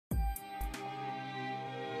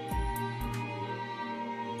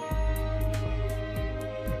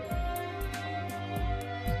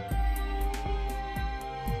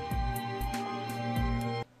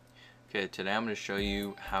Okay, today I'm going to show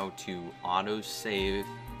you how to auto-save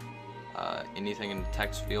anything in the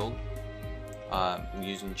text field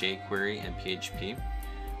using jQuery and PHP.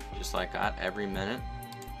 Just like that, every minute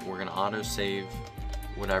we're going to auto-save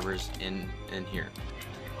whatever's in here,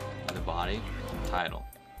 in the body, title.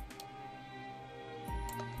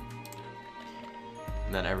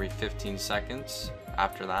 And then every 15 seconds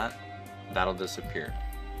after that, that'll disappear.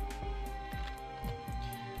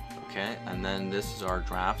 Okay, and then this is our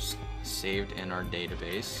drafts saved in our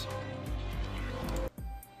database.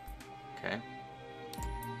 Okay.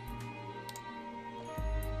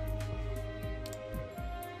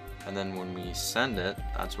 And then when we send it,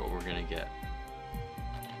 that's what we're gonna get.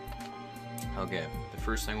 Okay, the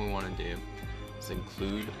first thing we want to do is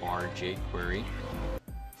include our jQuery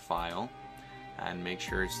file and make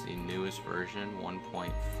sure it's the newest version.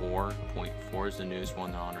 1.4.4 is the newest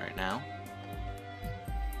one they're on right now.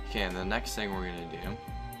 Okay, and the next thing we're going to do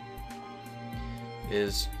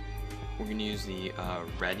is we're going to use the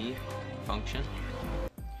ready function,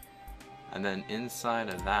 and then inside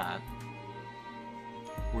of that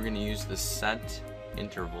we're going to use the set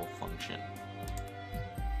interval function.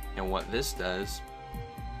 And what this does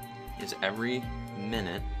is every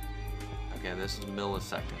minute, okay, this is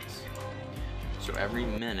milliseconds, so every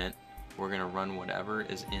minute we're going to run whatever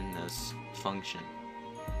is in this function.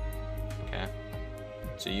 Okay,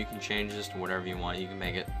 so you can change this to whatever you want. You can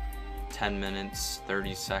make it 10 minutes,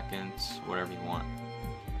 30 seconds, whatever you want.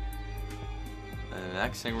 And the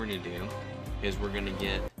next thing we're going to do is we're going to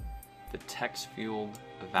get the text field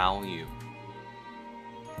value.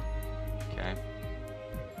 Okay.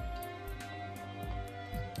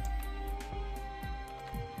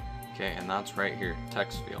 Okay, and that's right here,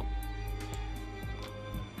 text field.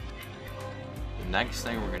 The next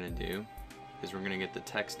thing we're going to do is we're going to get the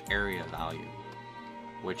text area value,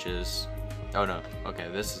 which is, oh no, okay,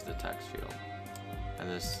 this is the text field, and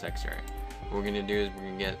this is text area. What we're going to do is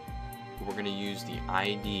we're going to use the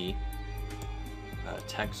ID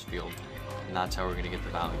text field, and that's how we're going to get the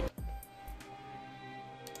value.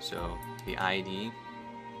 So the ID,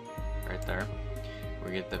 right there,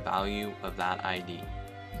 we get the value of that ID,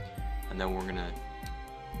 and then we're going to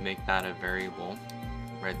make that a variable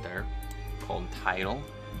right there called title,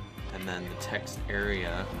 and then the text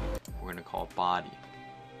area we're going to call body.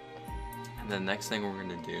 And then the next thing we're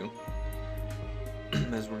going to do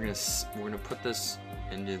is we're going to put this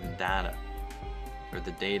into the data, or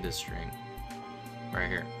the data string right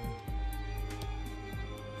here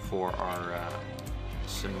for our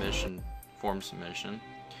form submission,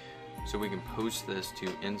 so we can post this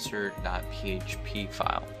to insert.php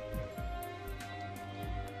file.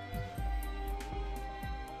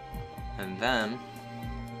 And then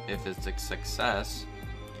if it's a success,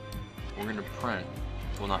 we're going to print.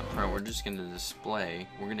 Well, not print, we're just going to display.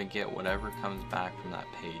 We're going to get whatever comes back from that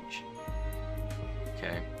page.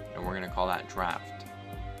 Okay, and we're going to call that draft,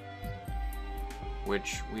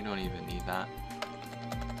 which we don't even need that.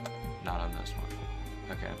 Not on this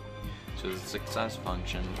one. Okay, so the success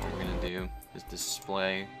function, what we're going to do is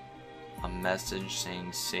display a message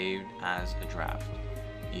saying saved as a draft.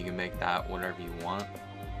 You can make that whatever you want.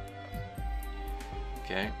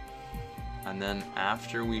 Okay. And then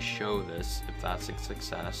after we show this, if that's a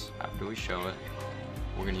success, after we show it,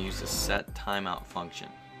 we're going to use the set timeout function.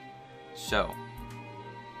 So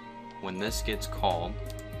when this gets called,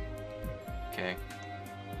 okay,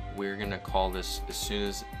 we're going to call this as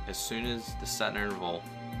soon as the set interval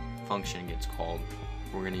function gets called.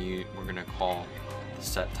 We're going to call the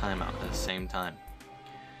set timeout at the same time.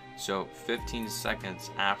 So 15 seconds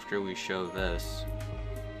after we show this,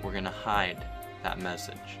 we're going to hide that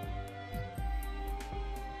message.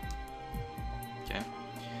 Okay,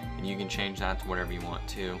 and you can change that to whatever you want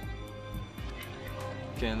to.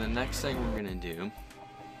 Okay, and the next thing we're going to do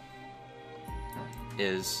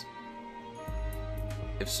is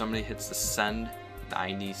if somebody hits the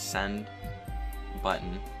ID send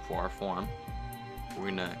button for our form,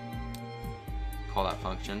 we're going to call that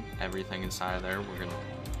function. Everything inside of there we're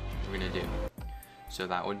going to do. So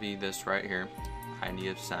that would be this right here, ID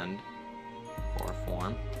of send for our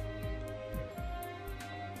form.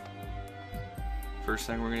 First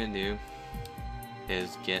thing we're going to do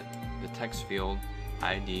is get the text field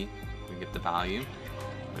ID. We get the value.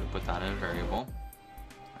 We're going to put that in a variable.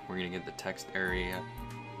 We're going to get the text area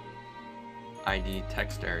ID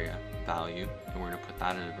text area value, and we're going to put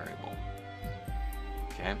that in a variable.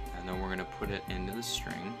 Okay, and then we're going to put it into the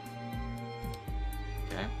string.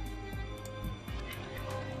 Okay.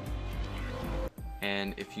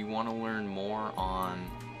 And if you want to learn more on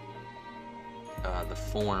the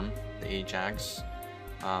form, the Ajax,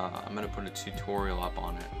 I'm going to put a tutorial up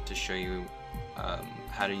on it to show you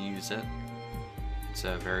how to use it. It's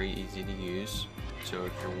very easy to use. So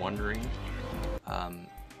if you're wondering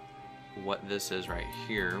what this is right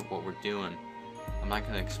here, what we're doing, I'm not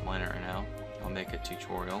going to explain it right now. I'll make a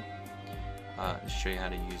tutorial to show you how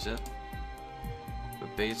to use it.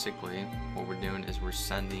 But basically what we're doing is we're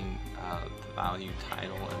sending the value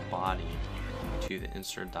title and body to the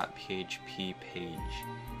insert.php page.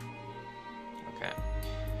 Okay,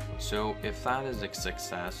 so if that is a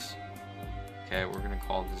success, okay, we're going to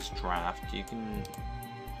call this draft.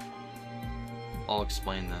 I'll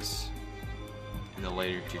explain this in the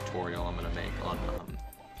later tutorial I'm going to make on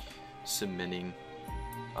submitting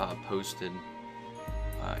posted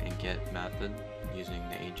and get method using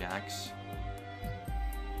the Ajax.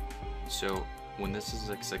 So when this is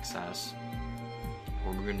a success,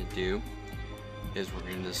 what we're going to do is we're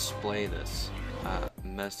going to display this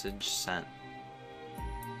message sent.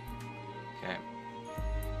 Okay,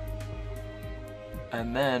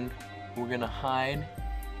 and then we're going to hide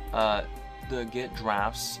the get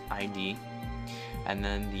drafts ID, and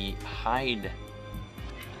then the hide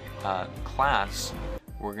class,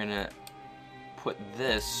 we're going to put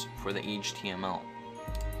this for the HTML.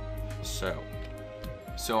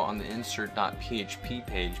 So on the insert.php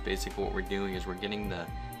page, basically what we're doing is we're getting the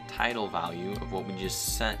title value of what we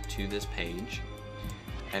just sent to this page,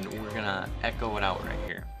 and we're gonna echo it out right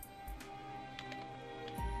here.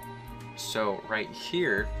 So right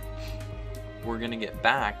here, we're gonna get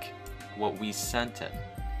back what we sent it,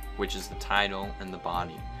 which is the title and the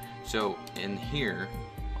body. So in here,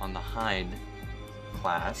 on the hide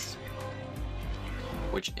class,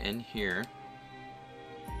 which in here,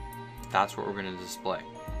 that's what we're going to display.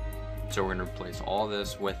 So we're going to replace all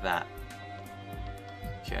this with that.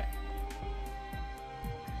 Okay.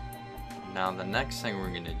 Now the next thing we're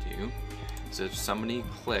going to do is if somebody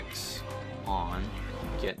clicks on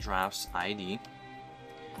get drafts ID,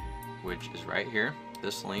 which is right here,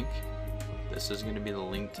 this link, this is going to be the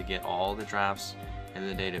link to get all the drafts in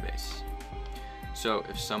the database. So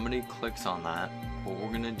if somebody clicks on that, what we're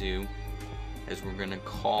going to do is we're going to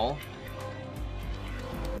call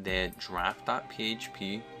the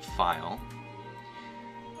draft.php file,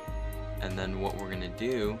 and then what we're going to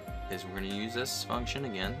do is we're going to use this function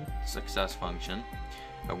again, success function,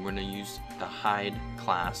 and we're going to use the hide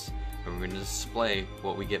class, and we're going to display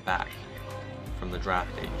what we get back from the draft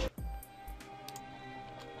page.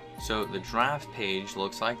 So the draft page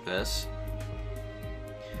looks like this.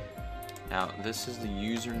 Now this is the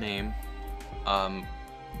username. I'm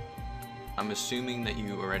assuming that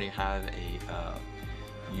you already have a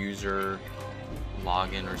user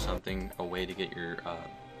login or something, a way to get your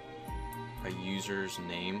a user's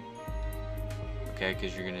name, okay,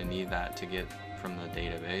 because you're going to need that to get from the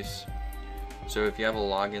database. So if you have a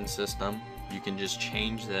login system, you can just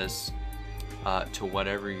change this to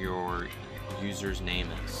whatever your user's name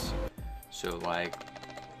is. So like,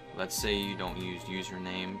 let's say you don't use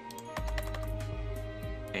username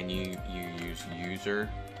and you use user,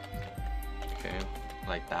 okay,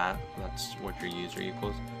 like that, that's what your user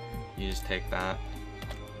equals. You just take that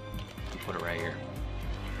and put it right here.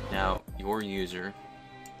 Now your user,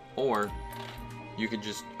 or you could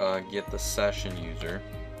just get the session user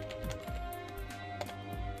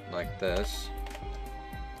like this.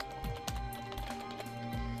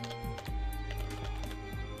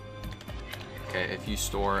 Okay, if you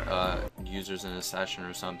store users in a session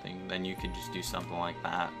or something, then you could just do something like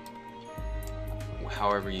that.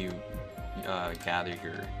 However you gather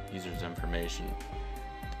your user's information.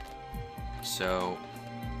 So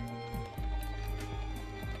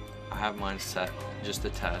I have mine set just to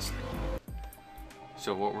test.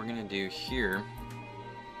 So what we're gonna do here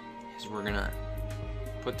is we're gonna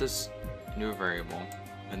put this new variable,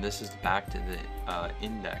 and this is back to the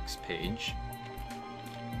index page.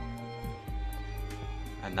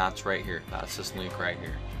 And that's right here. That's this link right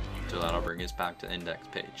here. So that'll bring us back to the index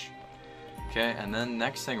page. Okay, and then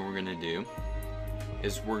next thing we're gonna do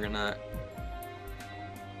is we're gonna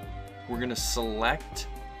select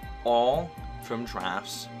all from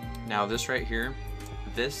drafts. Now this right here,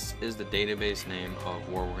 this is the database name of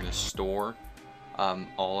where we're gonna store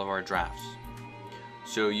all of our drafts.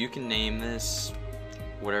 So you can name this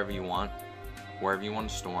whatever you want, wherever you want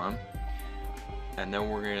to store them. And then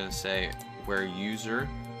we're gonna say where user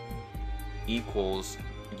equals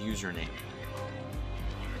username.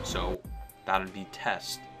 So that would be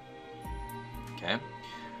test. Okay.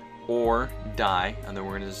 Or die, and then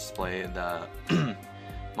we're going to display the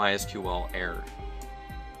MySQL error.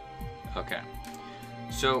 Okay.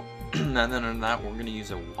 So, and then on that, we're going to use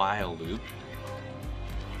a while loop.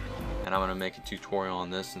 And and I'm going to make a tutorial on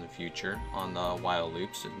this in the future on the while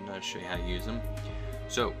loops and show you how to use them.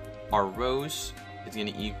 So our rows is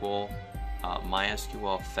going to equal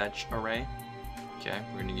MySQL fetch array. Okay,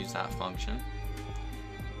 we're going to use that function,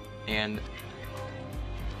 and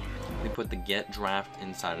we put the get draft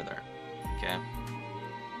inside of there. Okay,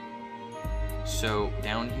 so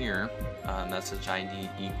down here, message ID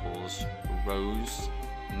equals rows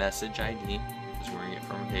message ID is where we get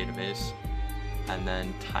from our database, and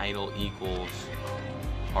then title equals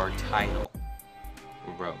our title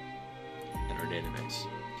row in our database.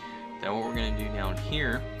 Then what we're going to do down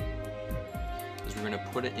here is we're going to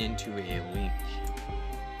put it into a link.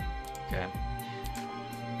 Okay,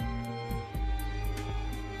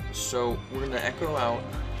 so we're going to echo out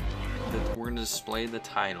that we're going to display the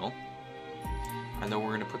title, and then we're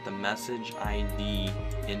going to put the message ID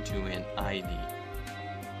into an ID.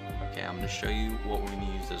 Okay, I'm going to show you what we're going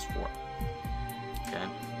to use this for. Okay,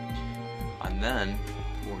 and then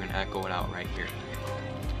we're going to echo it out right here.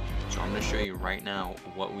 So I'm going to show you right now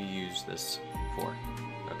what we use this for.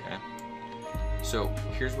 Okay, so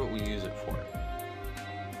here's what we use it for.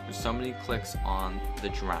 If somebody clicks on the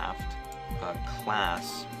draft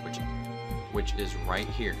class, which is right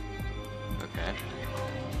here, okay,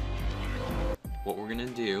 what we're gonna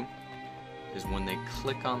do is when they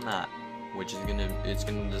click on that, which is it's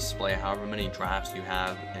gonna display however many drafts you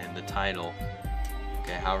have and the title,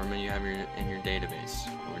 okay, however many you have in your database.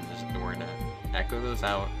 We're gonna echo those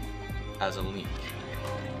out as a link,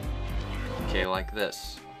 okay, like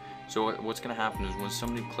this. So what's going to happen is when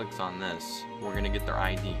somebody clicks on this, we're going to get their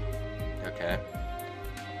ID, okay,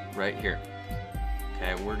 right here.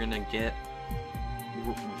 Okay, we're going to get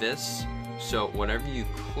this, so whatever you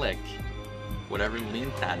click, whatever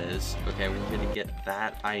link that is, okay, we're going to get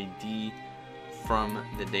that ID from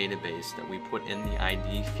the database that we put in the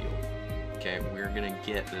ID field. Okay, we're going to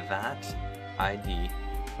get that ID.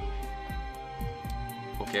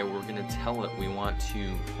 Okay, we're going to tell it we want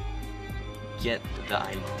to get the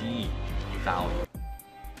ID value.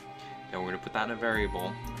 Then we're going to put that in a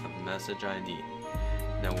variable of message ID.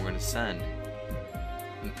 Then we're going to send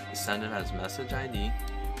it as message ID,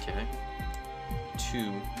 okay,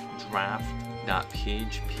 to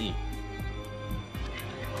draft.php.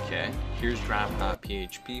 Okay, here's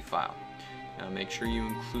draft.php file. Now make sure you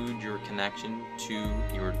include your connection to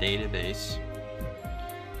your database.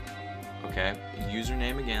 Okay,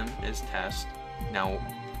 username again is test. Now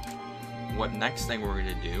what next thing we're going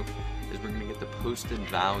to do is we're going to get the posted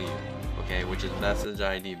value, okay, which is message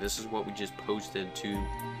ID. This is what we just posted to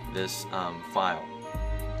this file.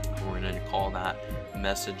 We're going to call that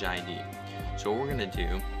message ID. So what we're going to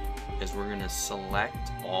do is we're going to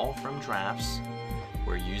select all from drafts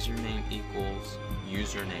where username equals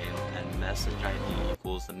username and message ID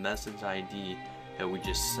equals the message ID that we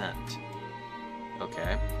just sent.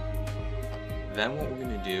 Okay. Then what we're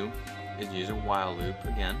going to do is use a while loop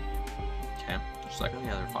again. Okay, just like on the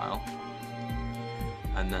other file,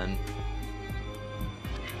 and then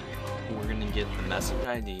we're going to get the message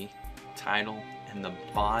ID, title, and the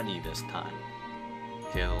body this time.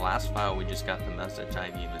 Okay, the last file we just got the message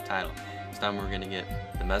ID and the title. This time we're going to get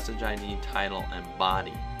the message ID, title, and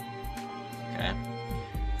body, okay,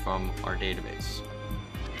 from our database.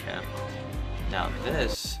 Okay, now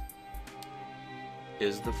this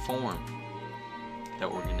is the form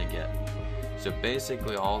that we're going to get. So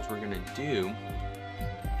basically all we're going to do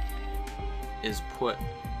is put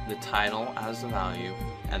the title as the value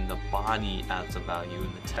and the body as the value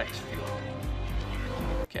in the text field.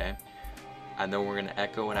 Okay, and then we're going to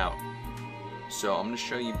echo it out. So I'm going to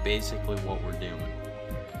show you basically what we're doing.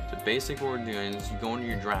 So basically what we're doing is you go into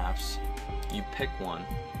your drafts, you pick one,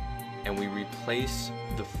 and we replace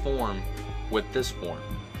the form with this form.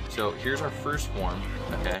 So here's our first form,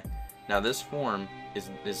 okay? Now this form is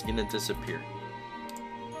going to disappear.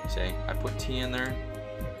 Say, I put T in there,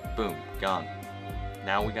 boom, gone.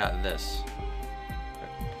 Now we got this.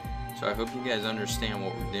 So I hope you guys understand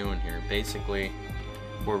what we're doing here. Basically,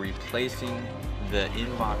 we're replacing the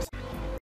inbox